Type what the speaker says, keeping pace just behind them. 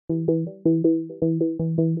When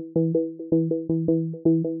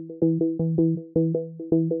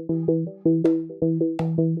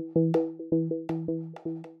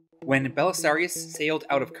Belisarius sailed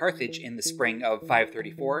out of Carthage in the spring of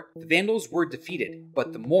 534, the Vandals were defeated,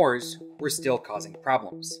 but the Moors were still causing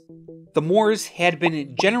problems. The Moors had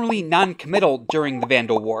been generally non-committal during the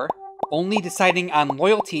Vandal War, only deciding on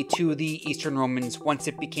loyalty to the Eastern Romans once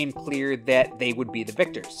it became clear that they would be the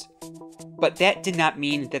victors. But that did not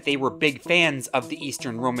mean that they were big fans of the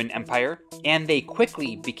Eastern Roman Empire, and they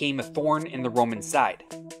quickly became a thorn in the Roman side.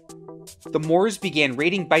 The Moors began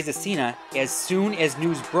raiding Byztory as soon as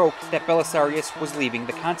news broke that Belisarius was leaving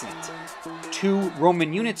the continent. 2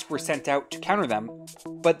 Roman units were sent out to counter them,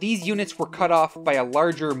 but these units were cut off by a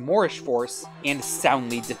larger Moorish force and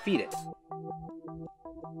soundly defeated.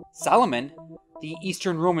 Solomon, the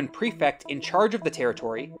Eastern Roman prefect in charge of the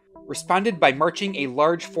territory, responded by marching a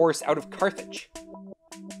large force out of Carthage.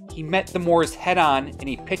 He met the Moors head-on in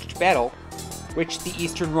a pitched battle, which the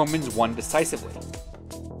Eastern Romans won decisively.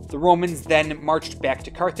 The Romans then marched back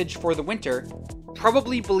to Carthage for the winter,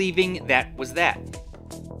 probably believing that was that.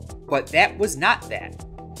 But that was not that.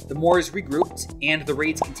 The Moors regrouped, and the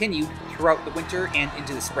raids continued throughout the winter and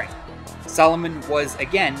into the spring. Solomon was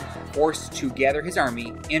again forced to gather his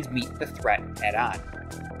army and meet the threat head-on.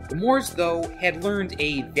 The Moors, though, had learned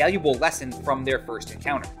a valuable lesson from their first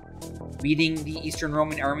encounter. Meeting the Eastern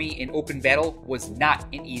Roman army in open battle was not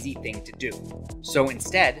an easy thing to do. So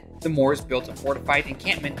instead, the Moors built a fortified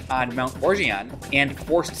encampment on Mount Borgion and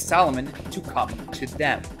forced Solomon to come to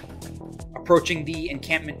them. Approaching the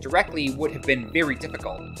encampment directly would have been very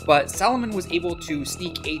difficult, but Solomon was able to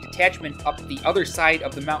sneak a detachment up the other side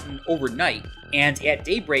of the mountain overnight, and at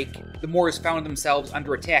daybreak, the Moors found themselves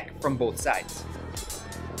under attack from both sides.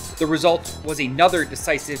 The result was another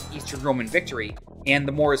decisive Eastern Roman victory, and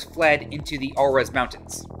the Moors fled into the Aures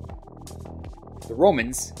Mountains. The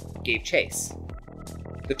Romans gave chase.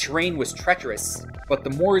 The terrain was treacherous, but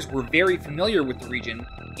the Moors were very familiar with the region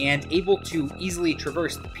and able to easily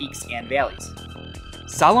traverse the peaks and valleys.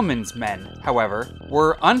 Solomon's men, however,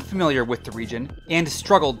 were unfamiliar with the region and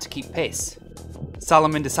struggled to keep pace.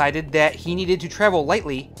 Solomon decided that he needed to travel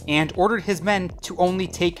lightly and ordered his men to only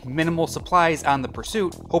take minimal supplies on the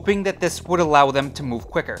pursuit, hoping that this would allow them to move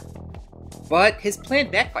quicker. But his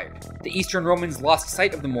plan backfired. The Eastern Romans lost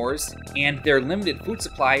sight of the Moors, and their limited food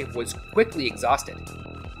supply was quickly exhausted.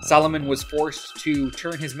 Solomon was forced to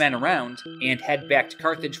turn his men around and head back to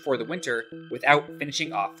Carthage for the winter without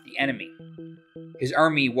finishing off the enemy. His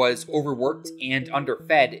army was overworked and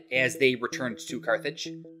underfed as they returned to Carthage,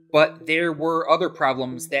 but there were other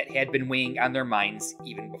problems that had been weighing on their minds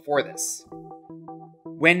even before this.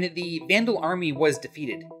 When the Vandal army was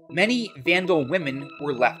defeated, many Vandal women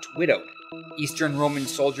were left widowed. Eastern Roman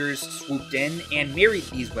soldiers swooped in and married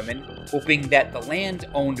these women, hoping that the land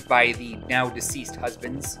owned by the now deceased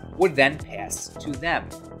husbands would then pass to them.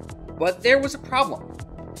 But there was a problem.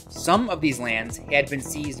 Some of these lands had been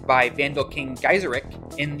seized by Vandal king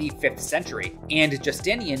Gyseric in the 5th century, and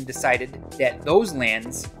Justinian decided that those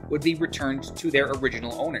lands would be returned to their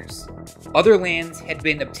original owners. Other lands had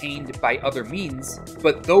been obtained by other means,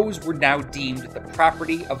 but those were now deemed the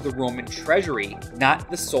property of the Roman treasury, not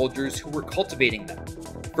the soldiers who were cultivating them.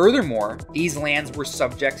 Furthermore, these lands were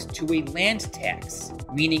subject to a land tax,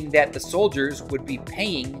 meaning that the soldiers would be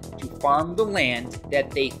paying to farm the land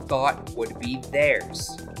that they thought would be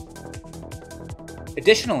theirs.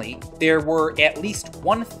 Additionally, there were at least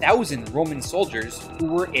 1,000 Roman soldiers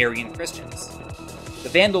who were Arian Christians. The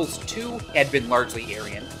Vandals, too, had been largely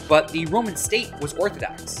Arian, but the Roman state was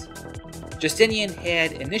Orthodox. Justinian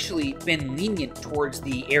had initially been lenient towards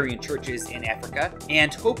the Arian churches in Africa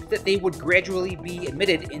and hoped that they would gradually be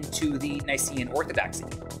admitted into the Nicene Orthodoxy.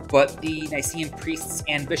 But the Nicene priests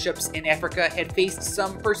and bishops in Africa had faced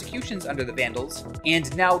some persecutions under the Vandals,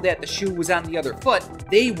 and now that the shoe was on the other foot,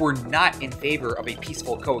 they were not in favor of a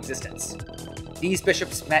peaceful coexistence. These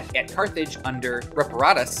bishops met at Carthage under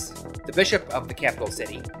Reparatus, the bishop of the capital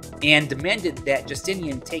city, and demanded that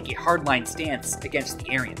Justinian take a hardline stance against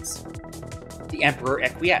the Arians. The emperor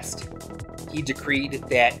acquiesced. He decreed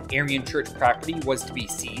that Arian church property was to be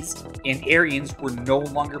seized, and Arians were no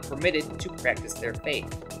longer permitted to practice their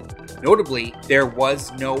faith. Notably, there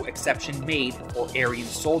was no exception made for Arian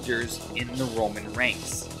soldiers in the Roman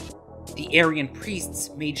ranks. The Arian priests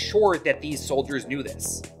made sure that these soldiers knew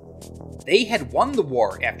this. They had won the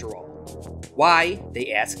war, after all. Why,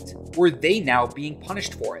 they asked, were they now being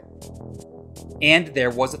punished for it? And there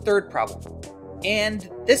was a third problem. And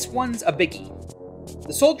this one's a biggie.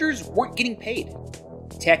 The soldiers weren't getting paid.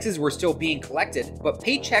 Taxes were still being collected, but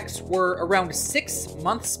paychecks were around 6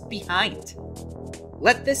 months behind.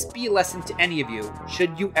 Let this be a lesson to any of you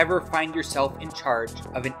should you ever find yourself in charge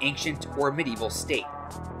of an ancient or medieval state.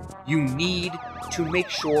 You need to make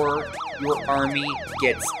sure your army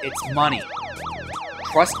gets its money.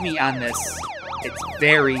 Trust me on this, it's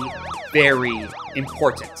very, very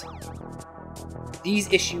important.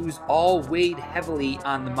 These issues all weighed heavily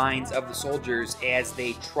on the minds of the soldiers as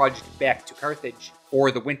they trudged back to Carthage for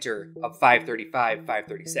the winter of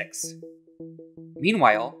 535-536.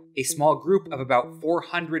 Meanwhile, a small group of about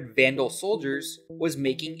 400 Vandal soldiers was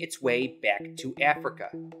making its way back to Africa.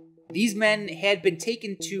 These men had been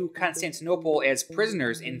taken to Constantinople as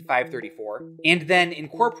prisoners in 534, and then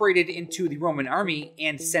incorporated into the Roman army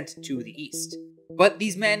and sent to the east. But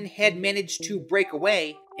these men had managed to break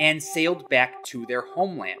away and sailed back to their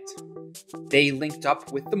homeland. They linked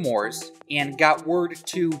up with the Moors and got word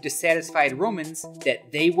to dissatisfied Romans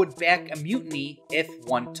that they would back a mutiny if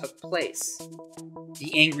one took place.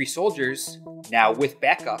 The angry soldiers, now with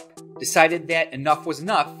backup, decided that enough was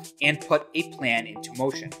enough and put a plan into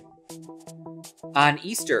motion. On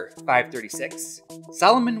Easter 536,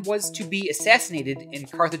 Solomon was to be assassinated in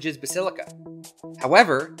Carthage's basilica.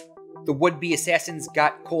 However, the would-be assassins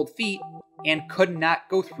got cold feet and could not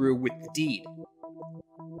go through with the deed.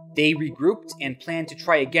 They regrouped and planned to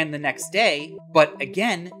try again the next day, but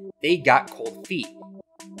again, they got cold feet.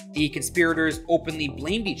 The conspirators openly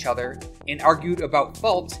blamed each other and argued about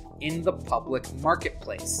fault in the public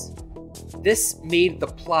marketplace. This made the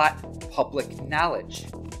plot public knowledge.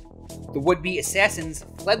 The would-be assassins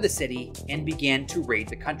fled the city and began to raid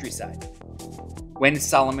the countryside. When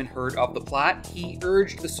Solomon heard of the plot, he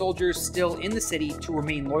urged the soldiers still in the city to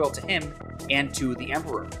remain loyal to him and to the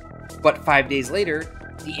emperor. But 5 days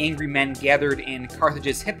later, the angry men gathered in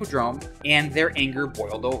Carthage's hippodrome, and their anger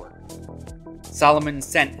boiled over. Solomon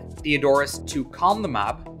sent Theodorus to calm the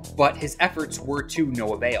mob, but his efforts were to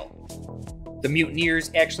no avail. The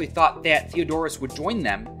mutineers actually thought that Theodorus would join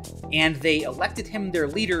them, and they elected him their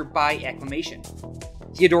leader by acclamation.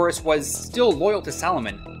 Theodorus was still loyal to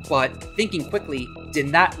Solomon, but thinking quickly, did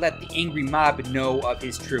not let the angry mob know of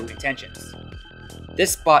his true intentions.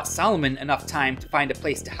 This bought Solomon enough time to find a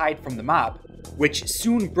place to hide from the mob, which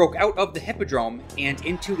soon broke out of the hippodrome and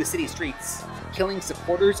into the city streets, killing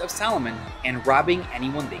supporters of Solomon and robbing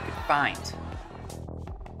anyone they could find.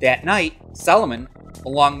 That night, Solomon,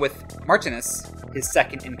 along with Martinus, his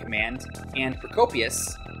second in command, and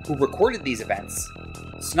Procopius, who recorded these events,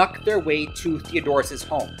 snuck their way to Theodorus's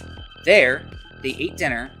home. There, they ate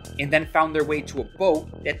dinner and then found their way to a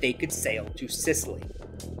boat that they could sail to Sicily.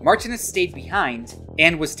 Martinus stayed behind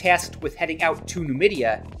and was tasked with heading out to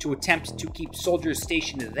Numidia to attempt to keep soldiers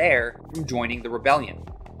stationed there from joining the rebellion.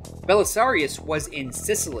 Belisarius was in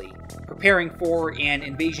Sicily, preparing for an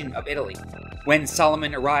invasion of Italy. When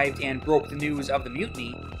Solomon arrived and broke the news of the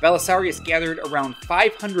mutiny, Belisarius gathered around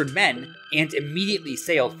 500 men and immediately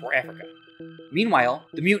sailed for Africa. Meanwhile,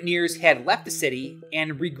 the mutineers had left the city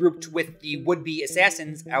and regrouped with the would-be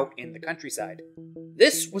assassins out in the countryside.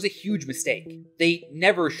 This was a huge mistake. They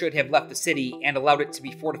never should have left the city and allowed it to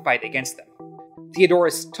be fortified against them.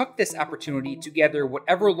 Theodorus took this opportunity to gather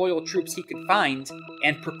whatever loyal troops he could find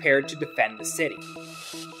and prepared to defend the city.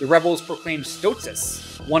 The rebels proclaimed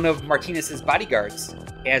Stotus, one of Martinus's bodyguards,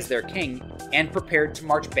 as their king and prepared to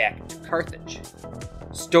march back to Carthage.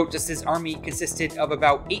 Stotus's army consisted of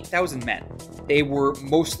about 8,000 men. They were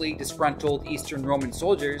mostly disgruntled Eastern Roman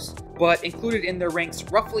soldiers, but included in their ranks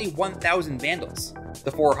roughly 1,000 Vandals,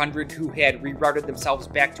 the 400 who had rerouted themselves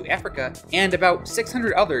back to Africa, and about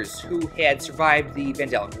 600 others who had survived the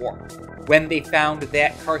Vandal War. When they found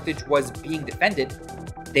that Carthage was being defended,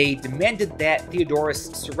 they demanded that Theodorus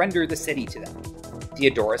surrender the city to them.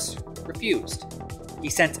 Theodorus refused. He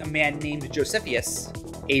sent a man named Josephus,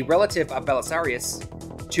 a relative of Belisarius,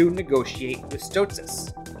 to negotiate with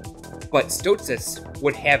Stotus. But Stotus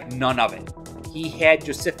would have none of it. He had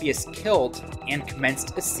Josephus killed and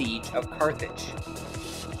commenced a siege of Carthage.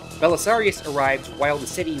 Belisarius arrived while the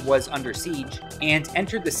city was under siege and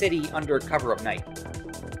entered the city under cover of night.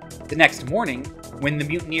 The next morning, when the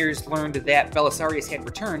mutineers learned that Belisarius had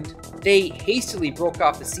returned, they hastily broke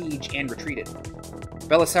off the siege and retreated.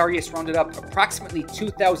 Belisarius rounded up approximately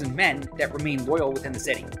 2,000 men that remained loyal within the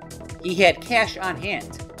city. He had cash on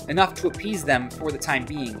hand, enough to appease them for the time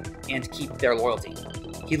being and keep their loyalty.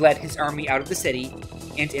 He led his army out of the city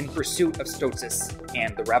and in pursuit of Stotus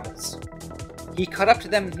and the rebels. He caught up to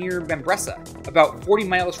them near Membressa, about 40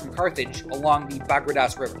 miles from Carthage along the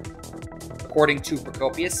Bagradas River. According to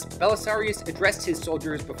Procopius, Belisarius addressed his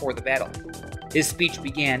soldiers before the battle. His speech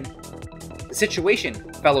began, "The situation,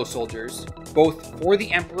 fellow soldiers, both for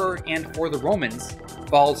the emperor and for the Romans,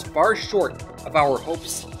 falls far short of our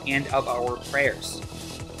hopes and of our prayers.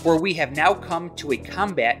 For we have now come to a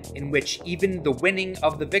combat in which even the winning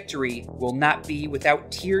of the victory will not be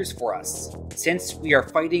without tears for us, since we are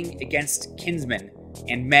fighting against kinsmen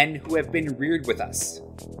and men who have been reared with us.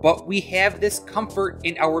 But we have this comfort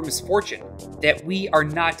in our misfortune, that we are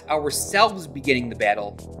not ourselves beginning the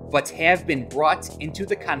battle, but have been brought into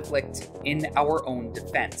the conflict in our own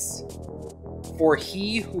defense. For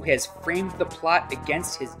he who has framed the plot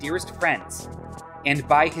against his dearest friends, and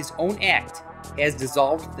by his own act has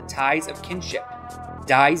dissolved the ties of kinship,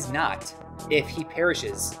 dies not, if he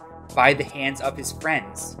perishes, by the hands of his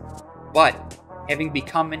friends, but, having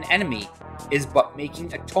become an enemy, is but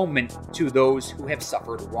making atonement to those who have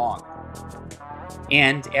suffered wrong.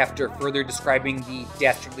 And after further describing the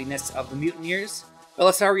dastardliness of the mutineers,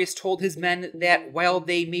 Belisarius told his men that while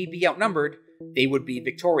they may be outnumbered, they would be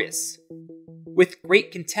victorious. With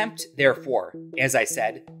great contempt, therefore, as I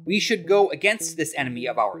said, we should go against this enemy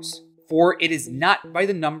of ours, for it is not by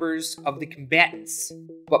the numbers of the combatants,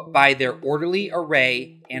 but by their orderly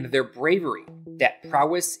array and their bravery that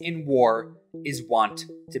prowess in war is wont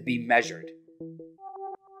to be measured.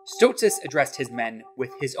 Stotus addressed his men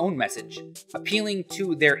with his own message, appealing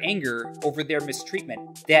to their anger over their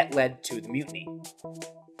mistreatment that led to the mutiny.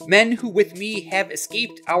 Men who with me have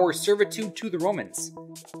escaped our servitude to the Romans,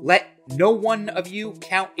 let no one of you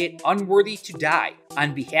count it unworthy to die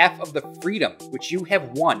on behalf of the freedom which you have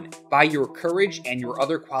won by your courage and your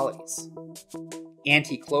other qualities. And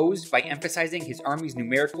he closed by emphasizing his army's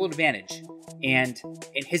numerical advantage and,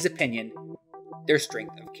 in his opinion, their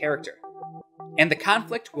strength of character. And the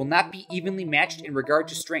conflict will not be evenly matched in regard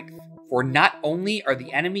to strength, for not only are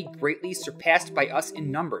the enemy greatly surpassed by us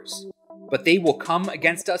in numbers, but they will come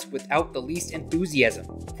against us without the least enthusiasm,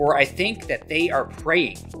 for I think that they are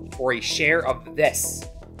praying for a share of this,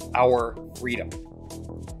 our freedom.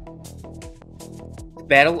 The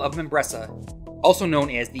Battle of Membressa, also known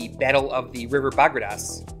as the Battle of the River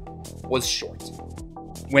Bagradas, was short.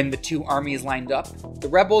 When the two armies lined up, the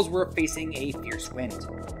rebels were facing a fierce wind.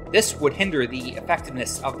 This would hinder the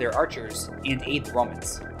effectiveness of their archers and aid the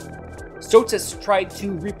Romans. Stotus tried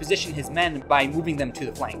to reposition his men by moving them to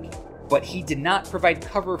the flank, but he did not provide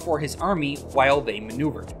cover for his army while they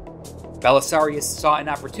maneuvered. Belisarius saw an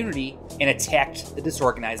opportunity and attacked the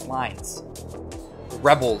disorganized lines. The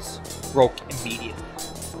rebels broke immediately.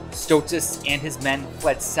 Stotus and his men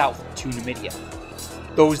fled south to Numidia.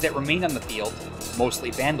 Those that remained on the field,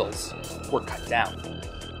 mostly Vandals, were cut down.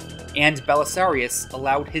 And Belisarius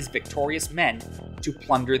allowed his victorious men to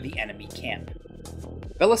plunder the enemy camp.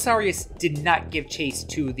 Belisarius did not give chase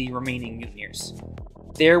to the remaining mutineers.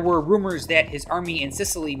 There were rumors that his army in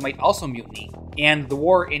Sicily might also mutiny, and the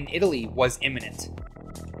war in Italy was imminent.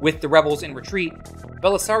 With the rebels in retreat,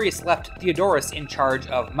 Belisarius left Theodorus in charge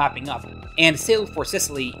of mopping up, and sailed for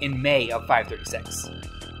Sicily in May of 536.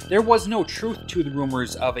 There was no truth to the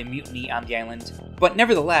rumors of a mutiny on the island, but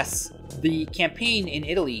nevertheless, the campaign in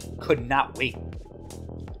Italy could not wait.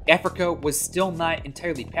 Africa was still not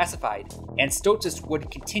entirely pacified, and Stotus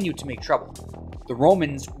would continue to make trouble. The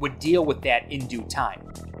Romans would deal with that in due time.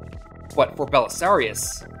 But for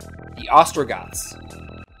Belisarius, the Ostrogoths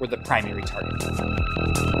were the primary target.